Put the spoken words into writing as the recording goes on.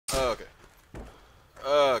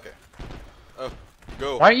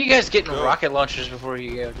Go. Why aren't you guys getting Go. rocket launchers before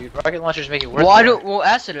you go, dude? Rocket launchers make it worth it. Well, I don't. Well,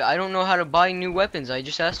 Acid, I don't know how to buy new weapons. I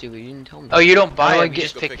just asked you, but you didn't tell me. Oh, you don't buy How do I them, you get-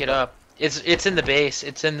 just pick it up. It's in the base.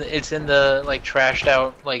 It's in the like trashed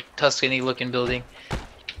out like Tuscany looking building.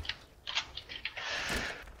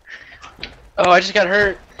 Oh, I just got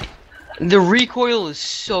hurt. The recoil is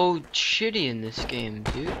so shitty in this game,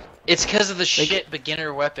 dude. It's because of the shit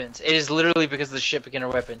beginner weapons. It is literally because of the shit beginner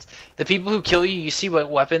weapons. The people who kill you, you see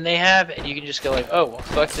what weapon they have, and you can just go like, oh, well,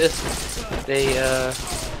 fuck this. They,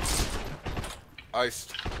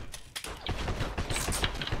 Iced.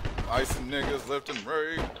 Icing niggas left and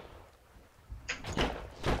right.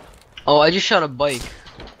 Oh, I just shot a bike.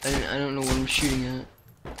 I don't know what I'm shooting at.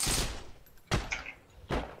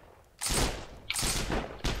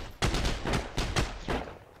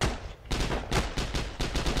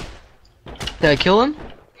 Did I kill him?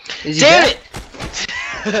 Is he Damn dead?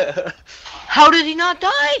 it! How did he not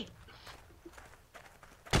die?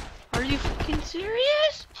 Are you fucking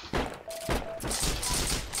serious?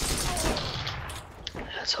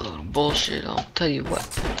 That's a little bullshit, I'll tell you what.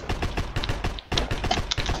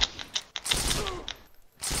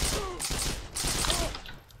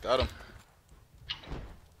 Got him.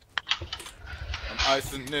 I'm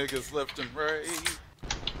icing niggas left and right.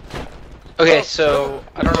 Okay, so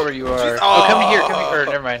I don't know where you are. Oh, come here, or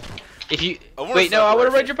never mind. If you wait, no, I want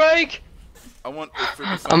to ride your bike. I want.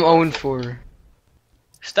 I'm 0-4.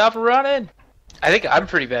 Stop running. I think I'm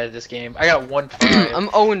pretty bad at this game. I got 1-5. I'm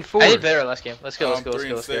 0-4. I did better last game. Let's go. Let's go. Let's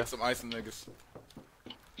go. Let's go. 3-6. I'm icing niggas.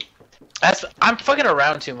 I'm fucking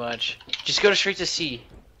around too much. Just go straight to C.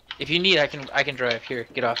 If you need, I can drive. Here,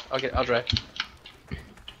 get off. I'll drive.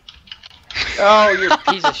 Oh, you're a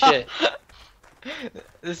piece of shit.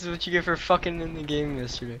 This is what you get for fucking in the game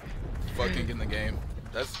yesterday. Fucking in the game.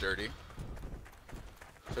 That's dirty.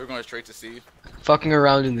 So we're going straight to C. Fucking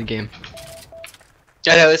around in the game.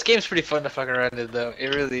 I know, this game's pretty fun to fuck around in though.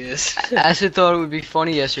 It really is. Acid thought it would be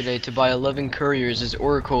funny yesterday to buy 11 couriers as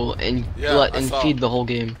Oracle and feed the whole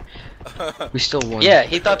game. We still won. Yeah,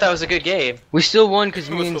 he thought that was a good game. We still won because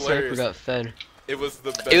It me was and Cypher hilarious. got fed. It was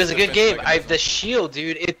the best. It was a good game. mechanism. The shield,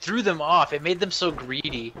 dude, it threw them off. It made them so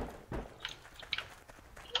greedy.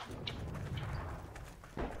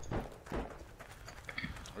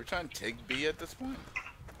 Are we trying to take B at this point?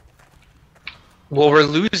 Well, we're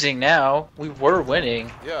losing now. We were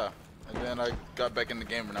winning. Yeah. And then I got back in the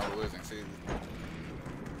game and now we're losing. See.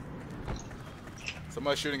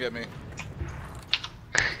 Somebody's shooting at me.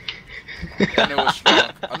 I know it was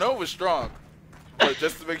strong. I know it was strong. But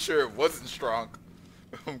just to make sure it wasn't strong,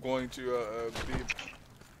 I'm going to be.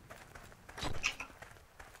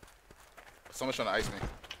 Someone's trying to ice me.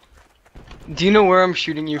 Do you know where I'm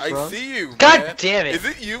shooting you from? I see you, God man. damn it. Is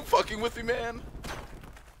it you fucking with me, man?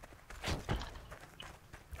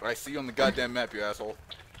 I see you on the goddamn map, you asshole.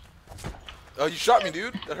 Oh, you shot me,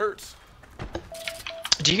 dude. That hurts.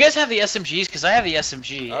 Do you guys have the SMGs? Because I have the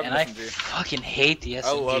SMG, I have and an I SMG. fucking hate the SMG.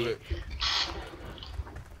 I love it.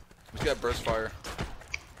 It's got burst fire.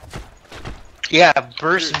 Yeah,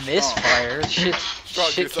 burst Dude, misfire. Shit, Strong,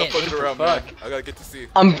 shit dude, stop can't aim fucking for around, fuck. man. I gotta get to see.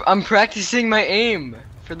 I'm practicing my aim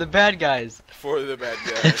for the bad guys. For the bad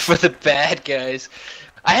guys. For the bad guys.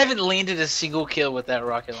 I haven't landed a single kill with that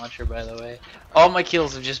rocket launcher, by the way. All my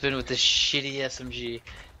kills have just been with this shitty SMG.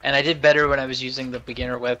 And I did better when I was using the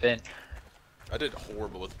beginner weapon. I did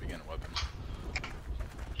horrible with the beginner weapon.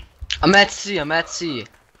 I'm at C. I'm at C.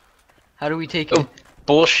 How do we take Oh, it?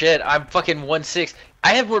 bullshit. I'm fucking 1-6.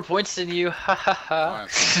 I have more points than you. Ha ha ha.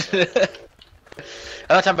 Fine.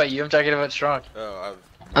 I'm not talking about you. I'm talking about Strong. Oh,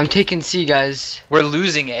 I'm taking C, guys. We're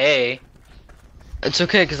losing A. It's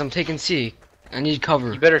okay because I'm taking C. I need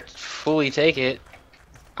cover. You better fully take it.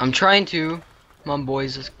 I'm trying to. Come on,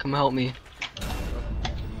 boys. Come help me.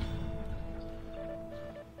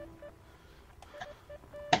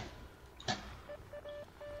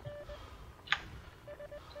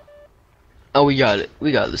 Oh, we got it.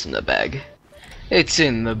 We got this in the bag. It's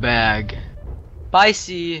in the bag. Bye,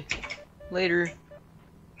 C. Later.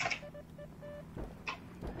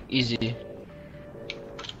 Easy.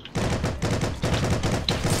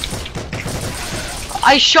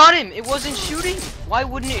 I shot him! It wasn't shooting! Why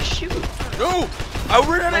wouldn't it shoot? no! I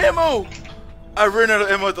ran out of ammo! I ran out of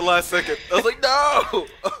ammo at the last second. I was like, no!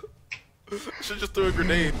 I should just throw a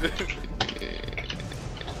grenade.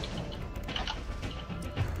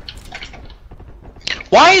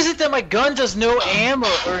 Why is it that my gun does no ammo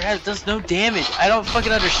or does no damage? I don't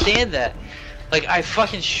fucking understand that. Like, I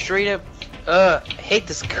fucking straight up, I hate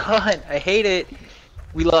this gun. I hate it.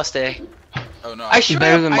 We lost A. Oh no. I straight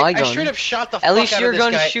better up, than my I gun. straight up shot the At fuck least out your of this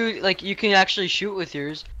gun guy. shoot, like, you can actually shoot with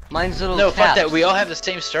yours. Mine's little No, fuck taps. that. We all have the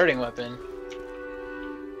same starting weapon.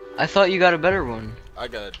 I thought you got a better one. I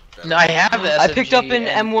got it. No, I have the SMG. I picked up an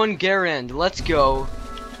and- M1 Garand. Let's go.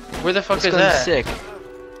 Where the fuck This is gun's that? sick.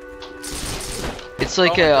 It's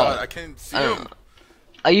like oh my a. God, I can't see I don't him. know.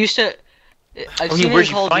 I used to. I've Oh, seen it where'd in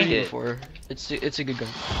you Call of find Duty it? before. It's a good gun.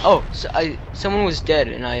 Oh, so someone was dead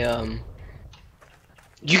and I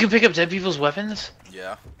You can pick up dead people's weapons?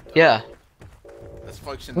 Yeah. yeah. That's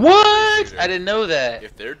function. What? I didn't know that.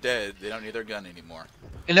 If they're dead, they don't need their gun anymore.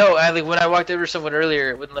 No, when I walked over to someone earlier,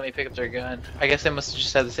 it wouldn't let me pick up their gun. I guess they must have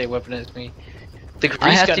just had the same weapon as me. The grease I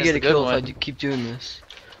have gun to is get the a good kill one. if I keep doing this.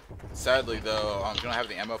 Sadly, though, you don't have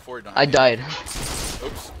the ammo for it. I died.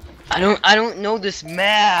 Oops. I don't know this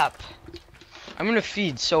map. I'm gonna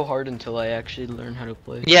feed so hard until I actually learn how to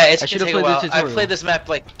play. Yeah, it's I gonna should've take a played the while. I've tutorial. played this map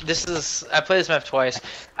like I played this map twice.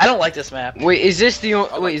 I don't like this map. Wait, is this the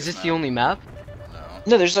I like is this this the map. only map? No.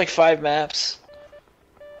 No, there's like 5 maps.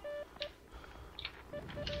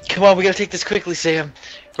 Come on, we gotta take this quickly, Sam.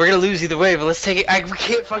 We're gonna lose either way, but let's take it. We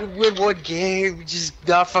can't fucking win one game. It's just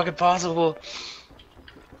not fucking possible.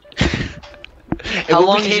 How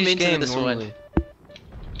long we came is this into game this normally?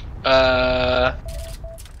 one?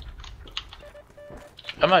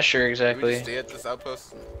 I'm not sure Can we exactly. just stay at this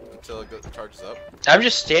outpost until it charges up? I'm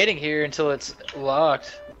just standing here until it's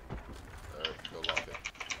locked. Or go lock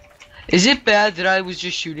it. Is it bad that I was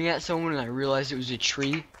just shooting at someone and I realized it was a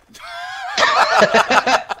tree?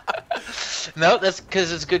 No, that's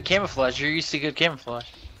because it's good camouflage. You're used to good camouflage.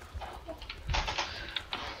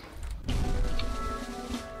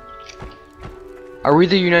 Are we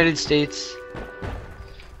the United States?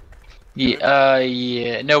 Yeah,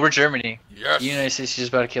 yeah. No, we're Germany. Yes. The United States is just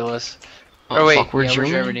about to kill us. Oh, Or wait, fuck, we're yeah,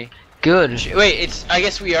 Germany? we're Germany. Good. Wait, it's. I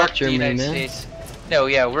guess we are Fuck the Germany, United man. States. No,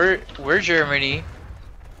 yeah, we're Germany,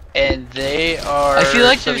 and they are. I feel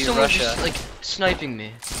like Soviet there's someone Russia. just like sniping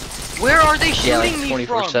me. Where are they Yeah, like shooting me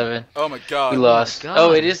 24/7. Oh my God. We lost. God.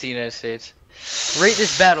 Oh, it is the United States. from? Rate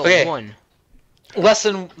this battle Okay. 1.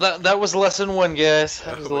 Lesson. That was lesson 1, guys.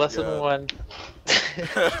 That was Oh my lesson God.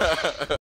 1.